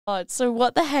God, so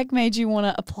what the heck made you want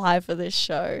to apply for this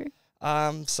show?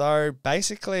 So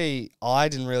basically, I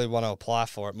didn't really want to apply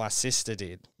for it. My sister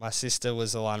did. My sister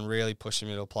was the one really pushing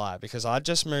me to apply because I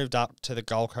just moved up to the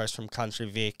Gold Coast from Country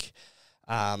Vic,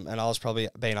 and I was probably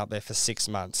been up there for 6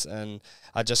 months, and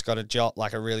I just got a job,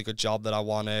 like a really good job that I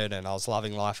wanted, and I was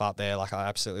loving life up there. Like I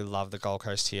absolutely love the Gold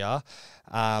Coast here.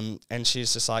 And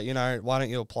she's just like, why don't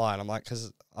you apply? And I'm like,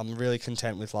 because I'm really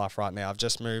content with life right now. I've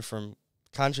just moved from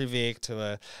Country Vic to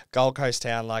a Gold Coast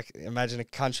town. Like imagine a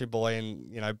country boy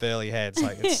in Burleigh Heads.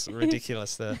 Like it's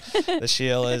ridiculous, the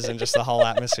Sheilas and just the whole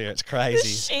atmosphere. It's crazy.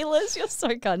 The Sheilas, you're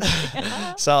so country.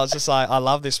 So I was just like, I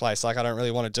love this place. Like I don't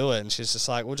really want to do it. And she's just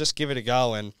like, well, just give it a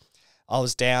go. And I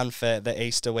was down for the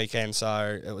Easter weekend,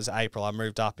 so it was April. I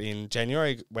moved up in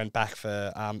January, went back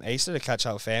for Easter to catch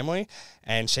up with family,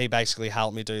 and she basically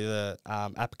helped me do the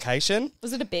application.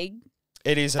 Was it a big?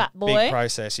 It is a big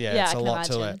process, yeah. It's a lot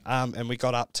to it. And we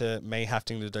got up to me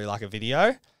having to do like a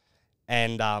video,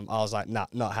 and I was like, nah,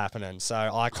 not happening. So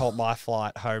I caught my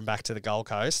flight home back to the Gold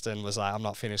Coast and was like, I'm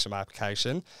not finishing my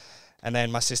application. And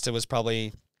then my sister was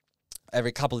probably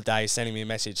every couple of days sending me a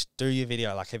message, do your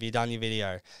video, like, have you done your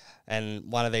video?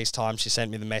 And one of these times she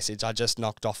sent me the message. I just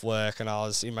knocked off work and I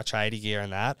was in my tradie gear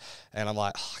and that. And I'm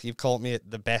like, you've caught me at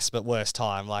the best but worst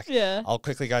time. Like, I'll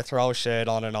quickly go throw a shirt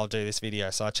on and I'll do this video.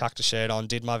 So I chucked a shirt on,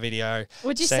 did my video.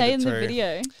 What'd you say in the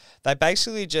video? They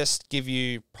basically just give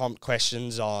you prompt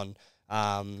questions on,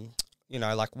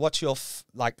 like what's your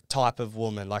type of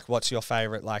woman? Like what's your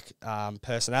favorite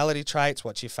personality traits?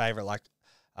 What's your favorite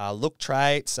look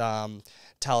traits?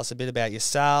 Tell us a bit about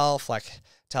yourself.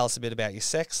 Tell us a bit about your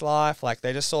sex life. Like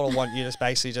they just sort of want you to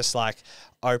basically just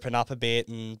open up a bit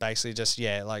and basically just,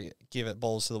 give it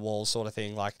balls to the wall sort of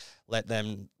thing. Like let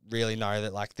them really know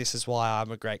that this is why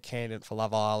I'm a great candidate for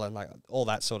Love Island, all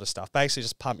that sort of stuff. Basically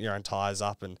just pump your own tires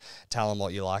up and tell them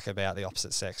what you like about the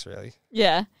opposite sex really.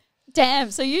 Yeah.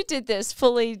 Damn, so you did this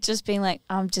fully just being like,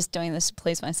 I'm just doing this to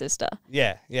please my sister.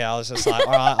 Yeah, I was just like,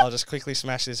 all right, I'll just quickly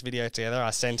smash this video together.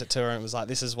 I sent it to her and it was like,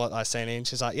 this is what I sent in.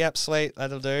 She's like, yep, sweet,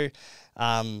 that'll do.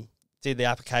 Did the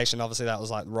application, obviously that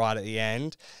was right at the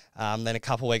end. Then a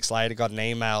couple of weeks later, got an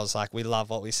email, it was like, we love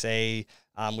what we see.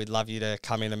 We'd love you to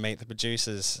come in and meet the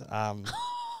producers. Can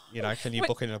you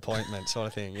book an appointment sort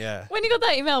of thing, yeah. When you got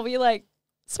that email, were you like,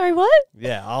 sorry, what?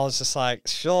 Yeah, I was just like,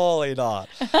 surely not.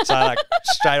 So I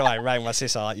straight away rang my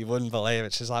sister, you wouldn't believe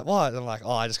it. She's like, what? I'm like,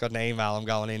 I just got an email. I'm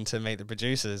going in to meet the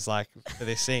producers, for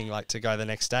this thing, to go the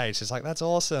next stage. She's like, that's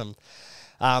awesome.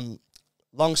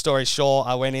 Long story short,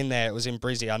 I went in there. It was in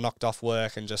Brizzy. I knocked off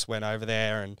work and just went over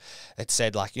there, and it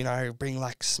said bring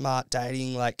smart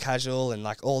dating, casual, and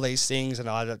all these things. And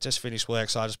I just finished work,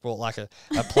 so I just brought a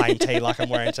plain tee like I'm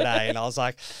wearing today. And I was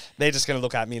like, they're just gonna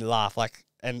look at me and laugh.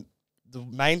 And the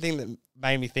main thing that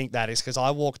made me think that is because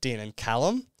I walked in and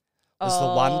Callum was the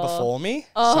one before me.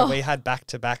 So we had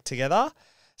back-to-back together.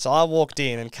 So I walked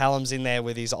in and Callum's in there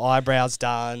with his eyebrows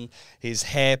done, his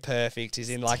hair perfect. He's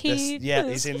in teeth.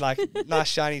 he's in nice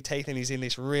shiny teeth, and he's in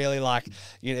this really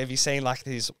have you seen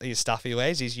his stuff he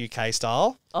wears, his UK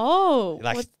style? Oh.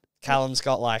 Callum's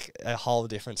got a whole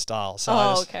different style.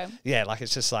 So okay. Yeah,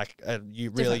 it's just a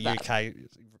really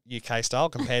UK style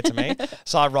compared to me.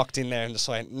 So I rocked in there and just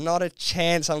went, not a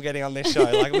chance I'm getting on this show.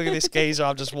 Look at this geezer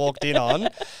I've just walked in on.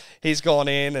 He's gone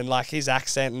in and his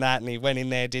accent and that, and he went in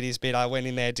there, did his bit. I went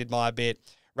in there, did my bit,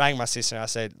 rang my sister and I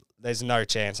said, there's no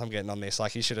chance I'm getting on this.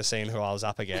 You should have seen who I was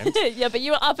up against. Yeah, but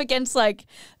you were up against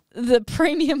the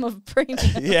premium of premium.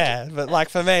 Yeah,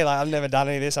 but for me, I've never done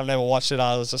any of this. I've never watched it.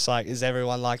 I was just like, is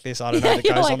everyone like this? I don't know that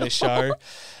goes on this show.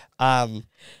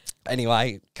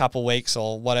 Anyway, couple weeks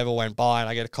or whatever went by and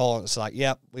I get a call and it's like,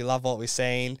 yep, we love what we've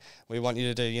seen. We want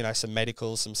you to do, some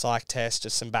medicals, some psych tests,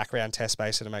 just some background tests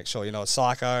basically to make sure you're not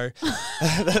psycho.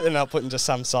 They're not putting just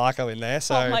some psycho in there.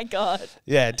 So, oh my God.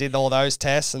 Yeah, did all those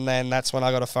tests, and then that's when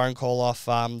I got a phone call off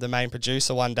the main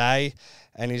producer one day,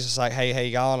 and he's just like, hey, how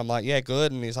you going? I'm like, yeah,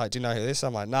 good. And he's like, do you know who this is?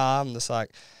 I'm like, nah. I'm just like,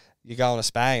 you're going to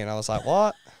Spain. And I was like,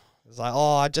 what? He's like,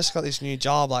 I just got this new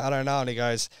job. I don't know. And he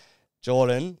goes,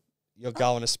 Jordan, you're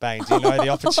going to Spain. Do you know the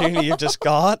opportunity you've just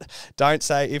got? Don't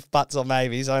say if, buts, or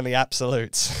maybes, only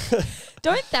absolutes.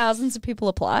 Don't thousands of people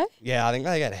apply? Yeah, I think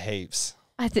they get heaps.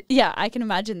 I can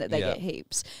imagine that they get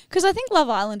heaps. Because I think Love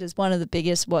Island is one of the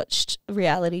biggest watched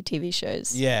reality TV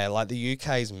shows. Yeah, the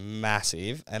UK is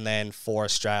massive. And then for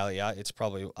Australia, it's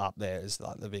probably up there as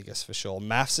the biggest for sure.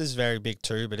 Maths is very big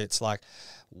too, but it's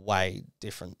way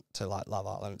different to Love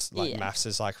Island. It's Maths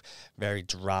is very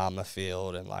drama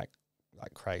filled and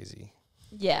crazy.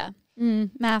 Yeah.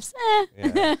 Maths.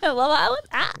 Yeah. Love Island.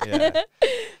 Yeah.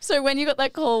 So when you got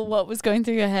that call, what was going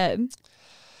through your head?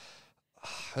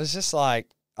 It was just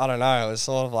I don't know. It was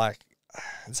sort of like,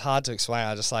 it's hard to explain.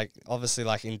 I just like, obviously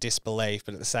like in disbelief,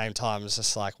 but at the same time, it's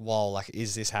just like, whoa, like,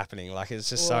 is this happening? Like, it's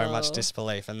just so much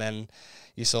disbelief. And then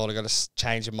you sort of got to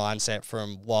change your mindset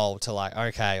from whoa to like,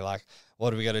 okay, like,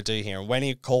 what do we got to do here? And when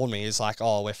he called me, he's like,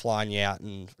 oh, we're flying you out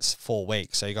in 4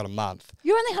 weeks. So you got a month.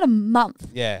 You only had a month.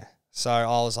 Yeah. So I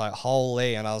was like,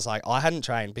 holy. And I was like, I hadn't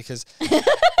trained because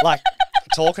like,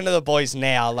 talking to the boys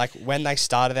now, like when they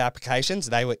started the applications,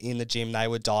 they were in the gym, they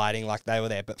were dieting, like they were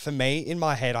there. But for me, in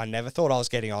my head, I never thought I was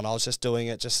getting on. I was just doing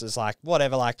it just as like,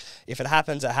 whatever, like if it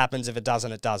happens, it happens. If it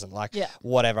doesn't, it doesn't. Like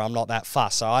whatever, I'm not that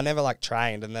fussed. So I never like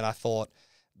trained. And then I thought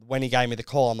when he gave me the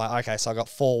call, I'm like, okay, so I got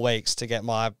 4 weeks to get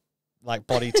my like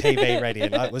body TV ready,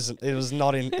 and it was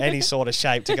not in any sort of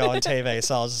shape to go on TV.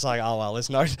 So I was just like, oh well, there's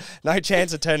no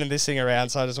chance of turning this thing around.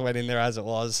 So I just went in there as it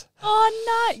was.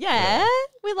 Oh no, yeah.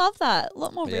 We love that. A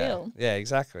lot more real. Yeah,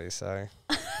 exactly. So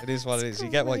it is what it is. You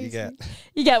get what you get.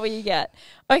 You get what you get.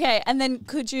 Okay, and then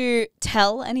could you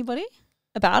tell anybody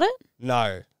about it?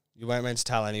 No, you weren't meant to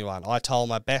tell anyone. I told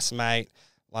my best mate,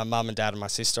 my mum and dad, and my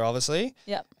sister, obviously.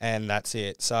 Yep. And that's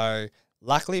it. So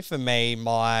luckily for me,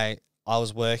 I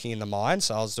was working in the mine,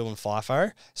 so I was doing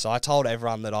FIFO. So I told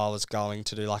everyone that I was going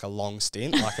to do like a long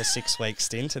stint, like a 6-week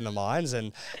stint in the mines,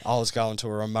 and I was going to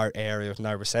a remote area with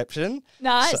no reception.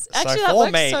 Nice. So, actually, so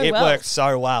for me, it worked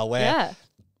so well. Where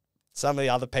some of the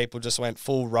other people just went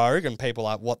full rogue, and people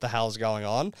like, what the hell's going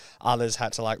on? Others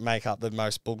had to like make up the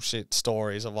most bullshit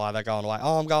stories of why they're going like,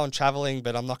 oh, I'm going traveling,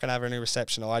 but I'm not going to have any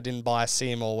reception, or I didn't buy a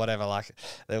SIM or whatever. Like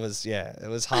it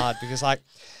was hard because like,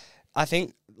 I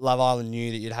think Love Island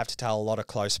knew that you'd have to tell a lot of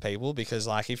close people because,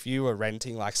 like, if you were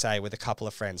renting, like, say, with a couple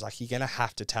of friends, like, you're going to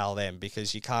have to tell them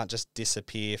because you can't just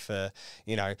disappear for,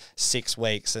 6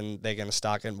 weeks and they're going to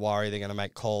start getting worried, they're going to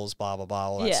make calls, blah, blah,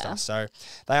 blah, all that stuff. So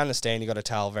they understand you got to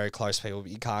tell very close people,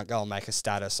 but you can't go and make a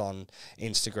status on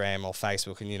Instagram or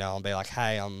Facebook and, and be like,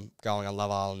 hey, I'm going on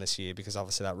Love Island this year because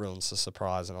obviously that ruins the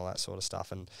surprise and all that sort of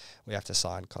stuff. And we have to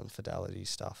sign confidentiality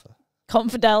stuff.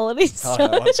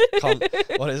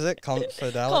 Confidentiality. What is it?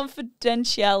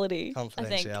 Confidentiality.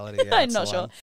 Confidentiality. Yeah, I'm not sure.